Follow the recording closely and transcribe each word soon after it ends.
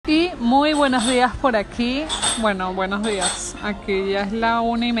Muy buenos días por aquí. Bueno, buenos días. Aquí ya es la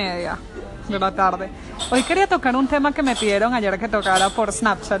 1:30 de la tarde. Hoy quería tocar un tema que me pidieron ayer que tocara por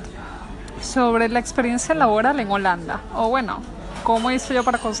Snapchat sobre la experiencia laboral en Holanda. O bueno, cómo hice yo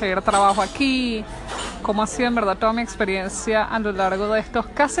para conseguir trabajo aquí, cómo ha sido en verdad toda mi experiencia a lo largo de estos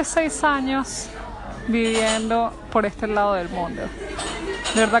casi 6 años viviendo por este lado del mundo.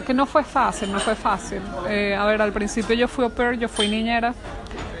 De verdad que no fue fácil, no fue fácil. A ver, al principio yo fui au pair, yo fui niñera.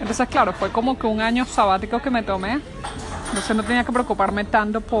 Entonces, claro, fue como que un año sabático que me tomé. Entonces no tenía que preocuparme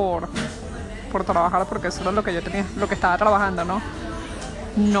tanto por trabajar, porque eso era lo que yo tenía, lo que estaba trabajando, ¿no?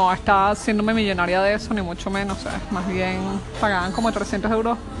 No estaba haciéndome millonaria de eso, ni mucho menos. O sea, más bien pagaban como 300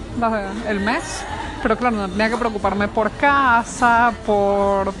 euros el mes. Pero claro, no tenía que preocuparme por casa,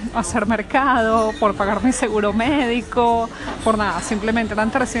 por hacer mercado, por pagar mi seguro médico, por nada. Simplemente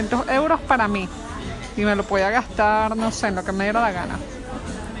eran 300 euros para mí. Y me lo podía gastar, no sé, en lo que me diera la gana.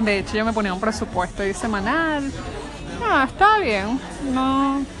 De hecho, yo me ponía un presupuesto ahí semanal. Estaba bien.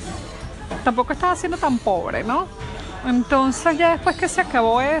 No, tampoco estaba siendo tan pobre, ¿no? Entonces, ya después que se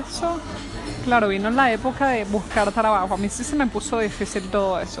acabó eso, claro, vino la época de buscar trabajo. A mí sí se me puso difícil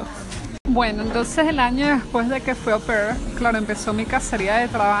todo eso. Bueno, entonces el año después de que fui au pair, claro, empezó mi cacería de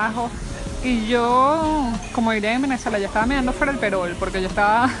trabajo. Y yo, como diría en Venezuela, ya estaba mirando fuera el perol, porque yo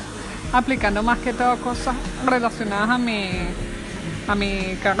estaba aplicando más que todo cosas relacionadas a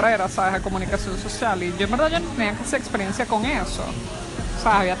mi carrera, ¿sabes? A comunicación social. Y yo en verdad yo no tenía casi experiencia con eso. O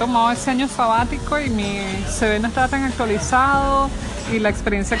sea, había tomado ese año sabático y mi CV no estaba tan actualizado. Y la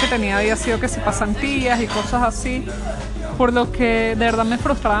experiencia que tenía había sido que se pasantías y cosas así. Por lo que de verdad me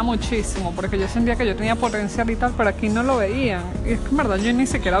frustraba muchísimo, porque yo sentía que yo tenía potencial y tal, pero aquí no lo veían. Y es que en verdad yo ni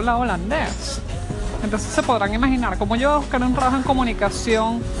siquiera hablaba holandés. Entonces se podrán imaginar cómo yo buscar un trabajo en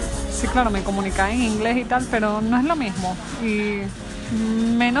comunicación. Sí, claro, me comunicaba en inglés y tal, pero no es lo mismo. Y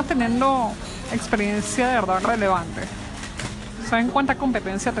menos teniendo experiencia de verdad relevante. ¿Saben cuánta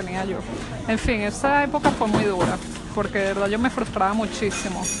competencia tenía yo? En fin, esa época fue muy dura, porque de verdad yo me frustraba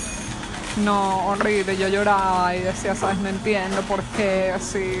muchísimo. No, horrible, yo lloraba y decía, ¿sabes? No entiendo por qué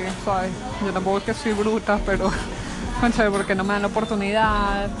así, ¿sabes? Yo tampoco es que soy bruta, pero, concha, ¿por qué no me dan la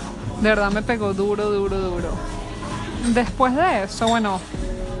oportunidad? De verdad me pegó duro. Después de eso, bueno,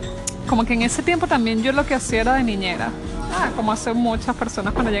 como que en ese tiempo también yo lo que hacía era de niñera. Como hacen muchas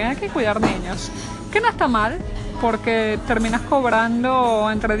personas cuando llegan aquí a cuidar niños. Que no está mal, porque terminas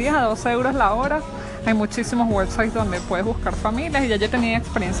cobrando entre 10 a 12 euros la hora. Hay muchísimos websites donde puedes buscar familias y ya yo tenía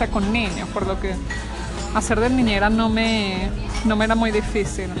experiencia con niños, por lo que hacer de niñera no me era muy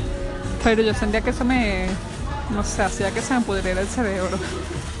difícil. Pero yo sentía que eso no sé, hacía que se me pudriera el cerebro.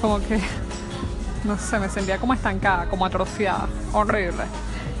 Como que, no sé, me sentía como estancada, como atrofiada. Horrible.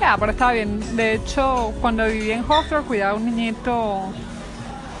 Pero estaba bien. De hecho, cuando vivía en hostel, cuidaba a un niñito,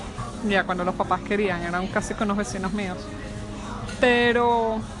 cuando los papás querían, eran casi con los vecinos míos.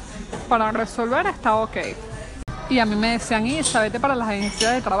 Pero para resolver estaba ok. Y a mí me decían, Isa, vete para las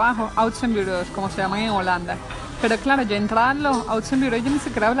agencias de trabajo, Uitzendbureaus, como se llaman en Holanda. Pero claro, yo entraba en los Uitzendbureaus y yo ni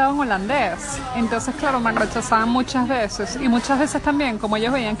siquiera hablaba en holandés. Entonces, claro, me rechazaban muchas veces. Y muchas veces también, como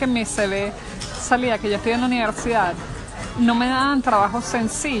ellos veían que en mi CV salía que yo estoy en la universidad, no me daban trabajos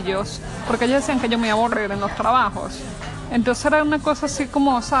sencillos, porque ellos decían que yo me iba a aburrir en los trabajos. Entonces era una cosa así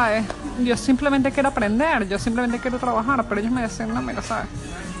como, ¿sabes? Yo simplemente quiero aprender, yo simplemente quiero trabajar, pero ellos me decían, no, mira, ¿sabes?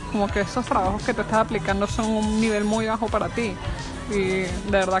 Como que esos trabajos que tú estás aplicando son un nivel muy bajo para ti. Y de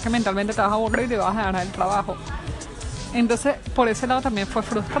verdad que mentalmente te vas a aburrir y vas a dejar el trabajo. Entonces, por ese lado también fue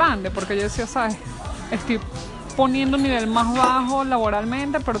frustrante, porque yo decía, ¿sabes? Estoy poniendo un nivel más bajo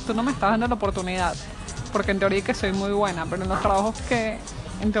laboralmente, pero tú no me estás dando la oportunidad. Porque en teoría que soy muy buena, pero en los trabajos que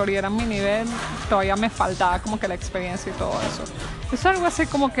en teoría eran mi nivel, todavía me faltaba como que la experiencia y todo eso. Es algo así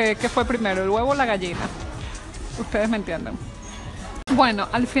como que fue primero, el huevo o la gallina. Ustedes me entienden. Bueno,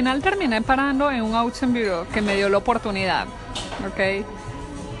 al final terminé parando en un Uitzendbureau que me dio la oportunidad, ¿ok?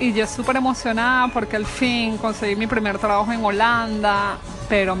 Y yo súper emocionada porque al fin conseguí mi primer trabajo en Holanda.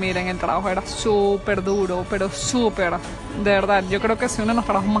 Pero miren, el trabajo era súper duro, pero súper, de verdad. Yo creo que es uno de los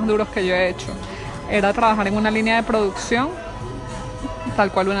trabajos más duros que yo he hecho. Era trabajar en una línea de producción,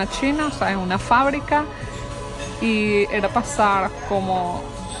 tal cual una china, o sea, en una fábrica. Y era pasar como,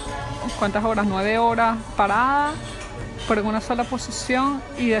 ¿cuántas horas? 9 horas parada por una sola posición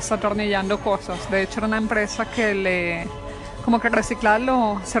y desatornillando cosas. De hecho, era una empresa que como que reciclaba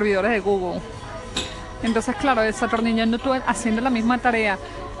los servidores de Google. Entonces, claro, desatornillando tú, haciendo la misma tarea.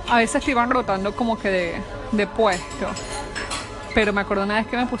 A veces te iban rotando como que de puesto. Pero me acuerdo una vez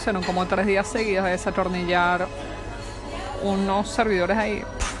que me pusieron como 3 días seguidos a desatornillar unos servidores ahí.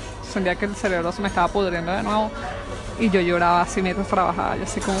 Sentía que el cerebro se me estaba pudriendo de nuevo. Y yo lloraba así mientras trabajaba, yo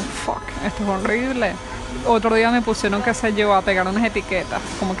así como, fuck, esto es horrible. Otro día me pusieron, qué sé yo, a pegar unas etiquetas,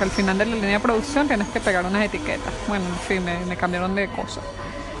 como que al final de la línea de producción tienes que pegar unas etiquetas. Bueno, en fin, me cambiaron de cosas.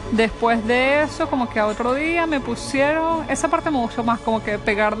 Después de eso, como que a otro día me pusieron, esa parte me gustó más, como que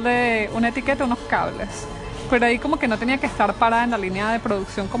pegarle una etiqueta a unos cables. Pero ahí como que no tenía que estar parada en la línea de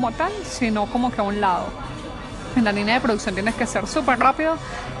producción como tal, sino como que a un lado. En la línea de producción tienes que ser súper rápido.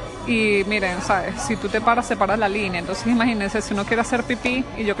 Y miren, ¿sabes? Si tú te paras, se para la línea. Entonces imagínense, si uno quiere hacer pipí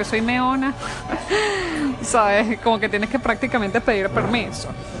y yo que soy meona, ¿sabes? Como que tienes que prácticamente pedir permiso.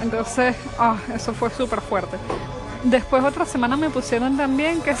 Entonces, eso fue súper fuerte. Después otra semana me pusieron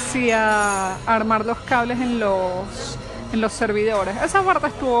también que sí a armar los cables en los servidores. Esa parte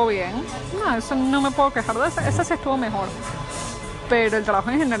estuvo bien. No, eso no me puedo quejar de esa sí estuvo mejor. Pero el trabajo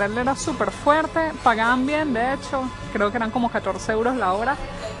en general era súper fuerte, pagaban bien, de hecho, creo que eran como 14 euros la hora,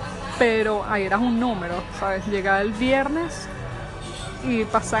 pero ahí eras un número, ¿sabes? Llegaba el viernes y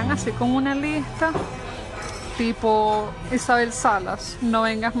pasaban así como una lista, tipo Isabel Salas, no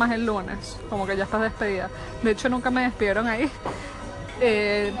vengas más el lunes, como que ya estás despedida. De hecho nunca me despidieron ahí.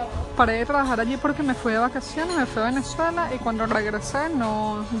 Paré de trabajar allí porque me fui de vacaciones, me fui a Venezuela y cuando regresé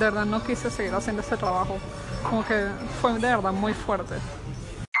de verdad no quise seguir haciendo ese trabajo. Como que fue de verdad muy fuerte.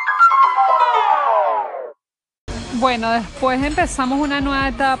 Bueno, después empezamos una nueva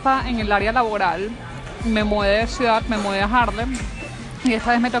etapa en el área laboral. Me mudé de ciudad, me mudé a Harlem y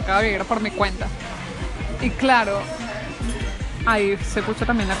esta vez me tocaba vivir por mi cuenta. Y claro, ahí se puso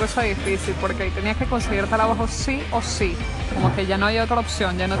también la cosa difícil porque ahí tenías que conseguir trabajo sí o sí. Como que ya no había otra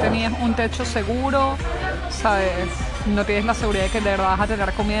opción, ya no tenías un techo seguro, ¿sabes? No tienes la seguridad de que de verdad vas a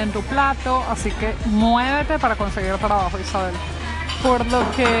tener comida en tu plato, así que muévete para conseguir trabajo, Isabel. Por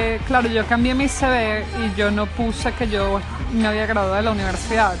lo que, claro, yo cambié mi CV y yo no puse que yo me había graduado de la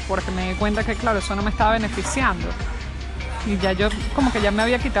universidad, porque me di cuenta que, claro, eso no me estaba beneficiando. Y ya yo como que ya me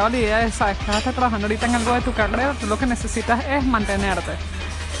había quitado la idea de, sabes, que vas a estar trabajando ahorita en algo de tu carrera, tú lo que necesitas es mantenerte.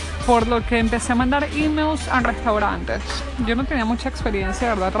 Por lo que empecé a mandar emails a restaurantes. Yo no tenía mucha experiencia,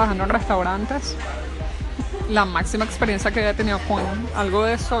 de verdad, trabajando en restaurantes. La máxima experiencia que había tenido con algo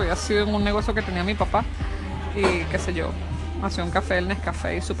de eso había sido en un negocio que tenía mi papá. Y qué sé yo, hacía un café, el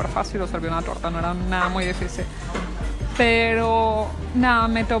Nescafé, y súper fácil, lo servía una torta, no era nada muy difícil. Pero nada,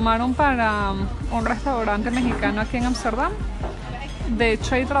 me tomaron para un restaurante mexicano aquí en Amsterdam. De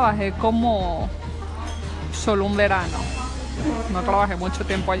hecho ahí trabajé como solo un verano. No trabajé mucho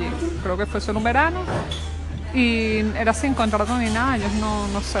tiempo allí, creo que fue solo un verano. Y era sin contrato ni nada, ellos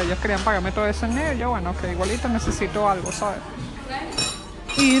no sé, ellos querían pagarme todo eso en negro. Yo, bueno, que igualito necesito algo, ¿sabes?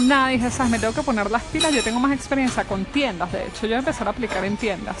 Y nada, dije, ¿sabes? Me tengo que poner las pilas, yo tengo más experiencia con tiendas, de hecho, yo empecé a aplicar en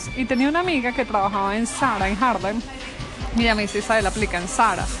tiendas. Y tenía una amiga que trabajaba en Zara, en Harlem, y ella me dice, Isabel, aplica en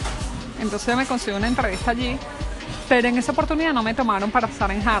Zara. Entonces yo me conseguí una entrevista allí, pero en esa oportunidad no me tomaron para estar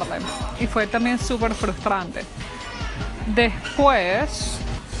en Harlem. Y fue también súper frustrante. Después,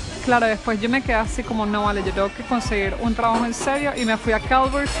 claro, después yo me quedé así como, no vale, yo tengo que conseguir un trabajo en serio y me fui a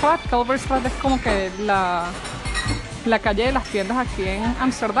Kalverstraat. Kalverstraat es como que la calle de las tiendas aquí en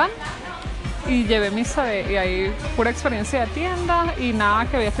Amsterdam y llevé mi CV y ahí pura experiencia de tienda y nada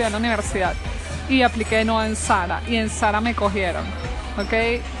que voy a estudiar en la universidad y apliqué de nuevo en Zara y en Zara me cogieron,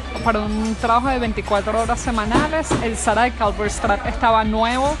 ¿ok? Para un trabajo de 24 horas semanales. El Zara de Kalverstraat estaba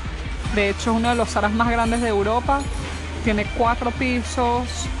nuevo, de hecho es uno de los Zaras más grandes de Europa. Tiene 4 pisos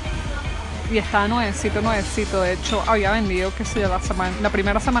y estaba nuevecito. De hecho, había vendido, qué sé yo, la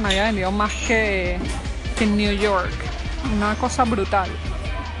primera semana había vendido más que en New York. Una cosa brutal.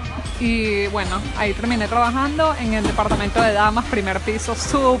 Y bueno, ahí terminé trabajando en el departamento de damas, primer piso,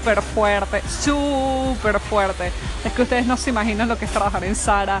 súper fuerte, súper fuerte. Es que ustedes no se imaginan lo que es trabajar en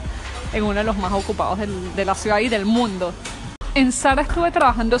Zara, en uno de los más ocupados de la ciudad y del mundo. En Zara estuve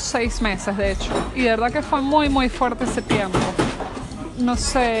trabajando 6 meses, de hecho, y de verdad que fue muy, muy fuerte ese tiempo. No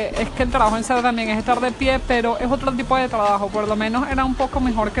sé, es que el trabajo en Zara también es estar de pie, pero es otro tipo de trabajo. Por lo menos era un poco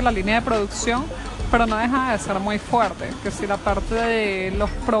mejor que la línea de producción, pero no deja de ser muy fuerte. Que si la parte de los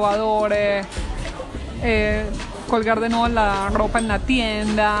probadores, colgar de nuevo la ropa en la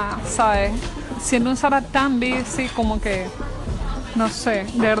tienda, ¿sabes? Siendo un Zara tan busy como que... No sé,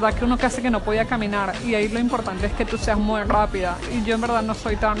 de verdad que uno casi que no podía caminar y ahí lo importante es que tú seas muy rápida y yo en verdad no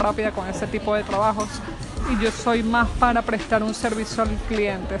soy tan rápida con ese tipo de trabajos y yo soy más para prestar un servicio al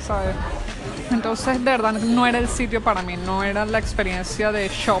cliente, ¿sabes? Entonces de verdad no era el sitio para mí, no era la experiencia de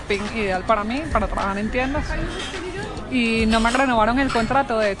shopping ideal para mí, para trabajar en tiendas y no me renovaron el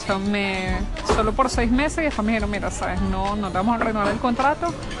contrato, de hecho, solo por 6 meses y después me dijeron, mira, ¿sabes? No te vamos a renovar el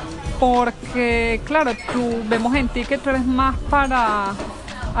contrato. Porque, claro, vemos en ti que tú eres más para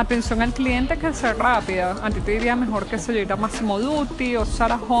atención al cliente que sea rápida. A ti te diría mejor que se yo ir a Massimo Dutti o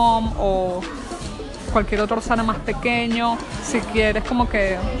Zara Home o cualquier otro Zara más pequeño. Si quieres, como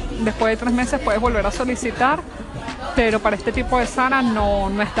que después de 3 meses puedes volver a solicitar, pero para este tipo de Zara no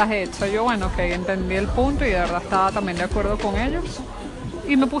estás hecho. Yo, bueno, ok, entendí el punto y de verdad estaba también de acuerdo con ellos.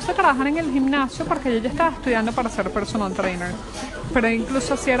 Y me puse a trabajar en el gimnasio porque yo ya estaba estudiando para ser personal trainer. Pero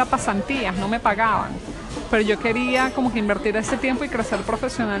incluso si era pasantías, no me pagaban. Pero yo quería como que invertir ese tiempo y crecer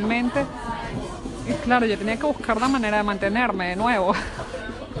profesionalmente. Y claro, yo tenía que buscar la manera de mantenerme de nuevo.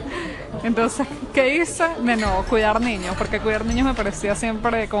 Entonces, ¿qué hice? De nuevo, cuidar niños, porque cuidar niños me parecía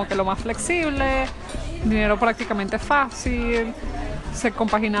siempre como que lo más flexible, dinero prácticamente fácil, se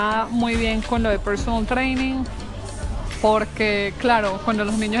compaginaba muy bien con lo de personal training, porque claro, cuando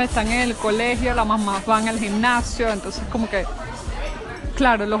los niños están en el colegio, las mamás van al gimnasio, entonces como que,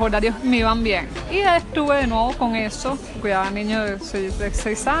 claro, los horarios me iban bien. Y estuve de nuevo con eso, cuidaba a niños de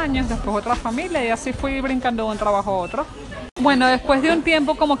 6 años, después otra familia, y así fui brincando de un trabajo a otro. Bueno, después de un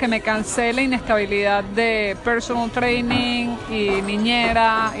tiempo como que me cansé de la inestabilidad de personal training y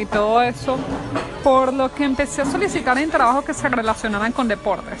niñera y todo eso, por lo que empecé a solicitar en trabajos que se relacionaran con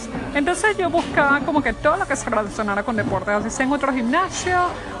deportes. Entonces yo buscaba como que todo lo que se relacionara con deportes, así sea en otro gimnasio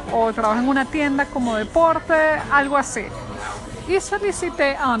o trabajo en una tienda como deporte, algo así. Y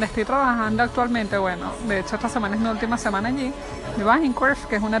solicité a donde estoy trabajando actualmente. Bueno, de hecho esta semana es mi última semana allí, de Bijenkorf,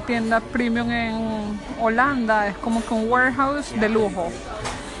 que es una tienda premium en Holanda, es como que un warehouse de lujo.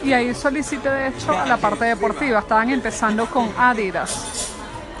 Y ahí solicité de hecho a la parte deportiva, estaban empezando con Adidas.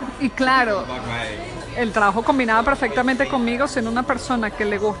 Y claro, el trabajo combinaba perfectamente conmigo, siendo una persona que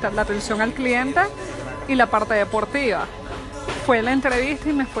le gusta la atención al cliente y la parte deportiva. Fue la entrevista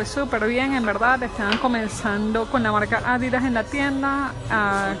y me fue súper bien, en verdad. Estaban comenzando con la marca Adidas en la tienda,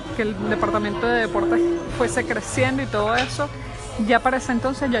 que el departamento de deportes fuese creciendo y todo eso. Ya para ese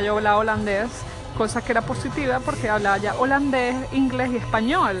entonces ya yo hablaba holandés, cosa que era positiva porque hablaba ya holandés, inglés y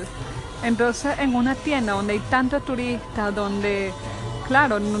español. Entonces en una tienda donde hay tantos turistas, donde,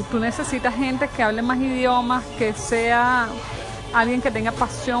 claro, tú necesitas gente que hable más idiomas, que sea alguien que tenga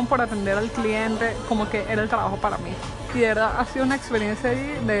pasión por atender al cliente, como que era el trabajo para mí. Y de verdad ha sido una experiencia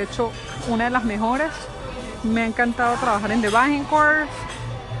allí, de hecho una de las mejores. Me ha encantado trabajar en The Bijenkorf.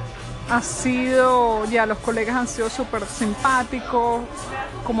 Ha sido, ya los colegas han sido súper simpáticos,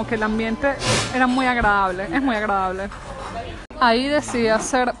 como que el ambiente era muy agradable, es muy agradable. Ahí decidí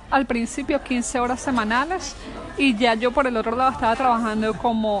hacer al principio 15 horas semanales y ya yo por el otro lado estaba trabajando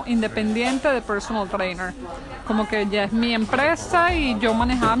como independiente de personal trainer. Como que ya es mi empresa y yo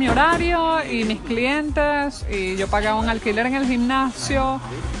manejaba mi horario y mis clientes y yo pagaba un alquiler en el gimnasio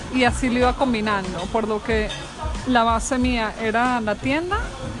y así lo iba combinando, por lo que la base mía era la tienda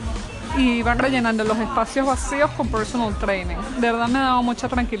y iban rellenando los espacios vacíos con personal training. De verdad me daba mucha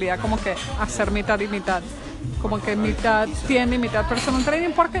tranquilidad como que hacer mitad y mitad. Como que mitad tienda y mitad personal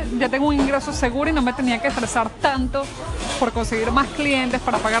training, porque ya tengo un ingreso seguro y no me tenía que estresar tanto por conseguir más clientes,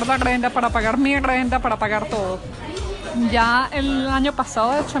 para pagar la renta, para pagar mi renta, para pagar todo. Ya el año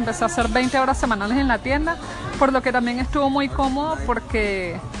pasado, de hecho, empecé a hacer 20 horas semanales en la tienda, por lo que también estuvo muy cómodo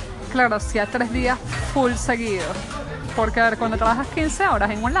porque, claro, hacía 3 días full seguidos. Porque, a ver, cuando trabajas 15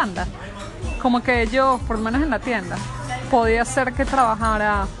 horas en Holanda, como que yo, por lo menos en la tienda, podía hacer que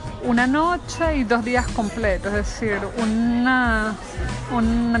trabajara una noche y 2 días completos, es decir,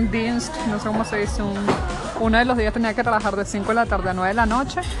 un dienst, no sé cómo se dice, uno de los días tenía que trabajar de 5 de la tarde a 9 de la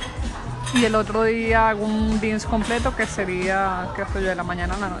noche y el otro día hago un dienst completo que sería, qué sé yo, de la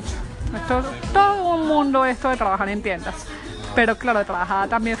mañana a la noche. Esto, todo un mundo esto de trabajar en tiendas, pero claro, trabajaba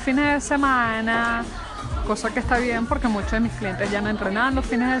también fines de semana, cosa que está bien porque muchos de mis clientes ya no entrenan los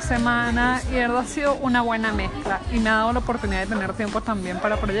fines de semana y de verdad ha sido una buena mezcla y me ha dado la oportunidad de tener tiempo también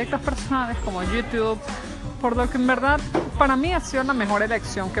para proyectos personales como YouTube, por lo que en verdad para mí ha sido la mejor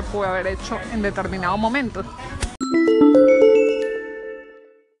elección que pude haber hecho en determinado momento.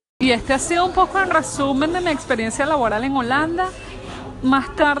 Y este ha sido un poco el resumen de mi experiencia laboral en Holanda.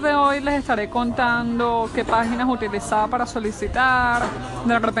 Más tarde hoy les estaré contando qué páginas utilizaba para solicitar,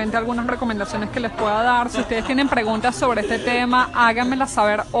 de repente algunas recomendaciones que les pueda dar. Si ustedes tienen preguntas sobre este tema, háganmelas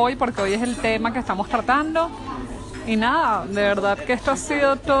saber hoy porque hoy es el tema que estamos tratando. Y nada, de verdad que esto ha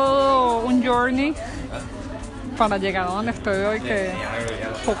sido todo un journey para llegar a donde estoy hoy, que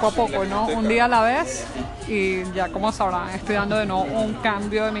poco a poco, ¿no? Un día a la vez y ya como sabrán, estoy dando de nuevo un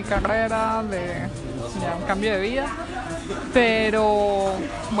cambio de mi carrera, ya un cambio de vida. Pero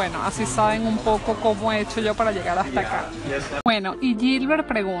bueno, así saben un poco cómo he hecho yo para llegar hasta acá. Bueno, y Gilbert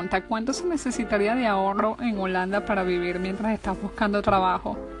pregunta, ¿cuánto se necesitaría de ahorro en Holanda para vivir mientras estás buscando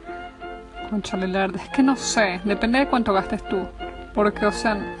trabajo? Cónchale, la verdad es que no sé, depende de cuánto gastes tú. Porque, o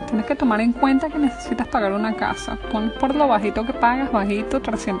sea, tienes que tomar en cuenta que necesitas pagar una casa. Pon por lo bajito que pagas, bajito,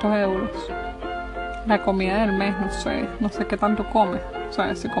 300 euros. La comida del mes, no sé qué tanto comes. O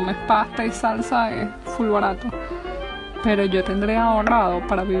sea, si comes pasta y salsa es full barato. Pero yo tendré ahorrado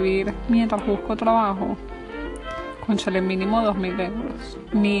para vivir mientras busco trabajo. Cónchale, mínimo 2.000 euros.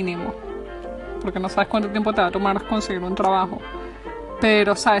 Mínimo. Porque no sabes cuánto tiempo te va a tomar conseguir un trabajo.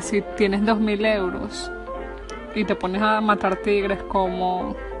 Pero, ¿sabes? Si tienes 2.000 euros y te pones a matar tigres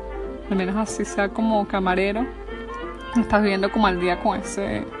como, al menos así sea como camarero, estás viviendo como al día con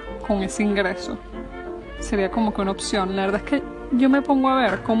ese ingreso. Sería como que una opción. La verdad es que yo me pongo a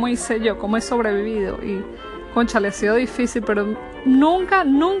ver cómo hice yo, cómo he sobrevivido y, cónchale, ha sido difícil, pero nunca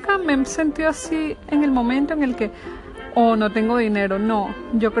me he sentido así en el momento en el que, no tengo dinero. No,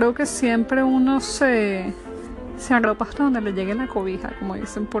 yo creo que siempre uno se arropa hasta donde le llegue la cobija, como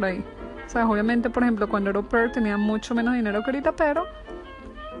dicen por ahí. O sea, obviamente, por ejemplo, cuando era au pair tenía mucho menos dinero que ahorita, pero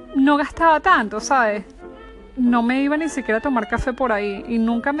no gastaba tanto, ¿sabes? No me iba ni siquiera a tomar café por ahí y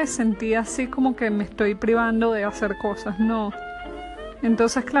nunca me sentía así como que me estoy privando de hacer cosas, no.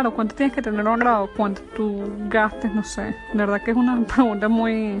 Entonces, claro, ¿cuánto tienes que tener ahorrado? ¿Cuánto tú gastes? No sé. La verdad que es una pregunta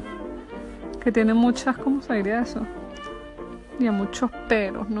muy... que tiene muchas, ¿cómo se diría eso? Y a muchos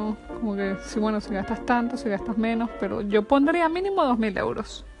peros, ¿no? Como que, sí, bueno, si gastas tanto, si gastas menos, pero yo pondría mínimo 2.000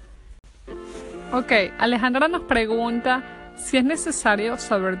 euros. Ok, Alejandra nos pregunta si es necesario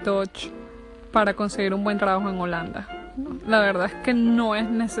saber Dutch para conseguir un buen trabajo en Holanda. La verdad es que no es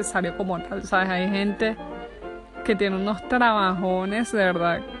necesario como tal, ¿sabes? Hay gente que tiene unos trabajones, de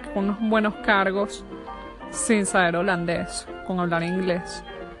verdad, con unos buenos cargos sin saber holandés, con hablar inglés.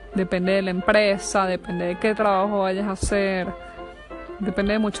 Depende de la empresa, depende de qué trabajo vayas a hacer,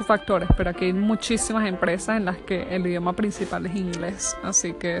 depende de muchos factores, pero aquí hay muchísimas empresas en las que el idioma principal es inglés,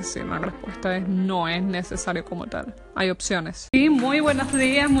 así que sí, la respuesta es no es necesario como tal, hay opciones. Y muy buenos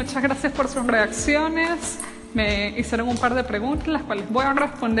días, muchas gracias por sus reacciones, me hicieron un par de preguntas, las cuales voy a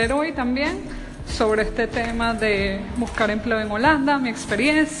responder hoy también, sobre este tema de buscar empleo en Holanda, mi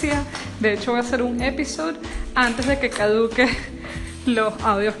experiencia. De hecho, voy a hacer un episodio antes de que caduque los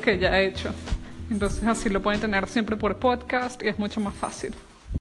audios que ya he hecho. Entonces así lo pueden tener siempre por podcast y es mucho más fácil.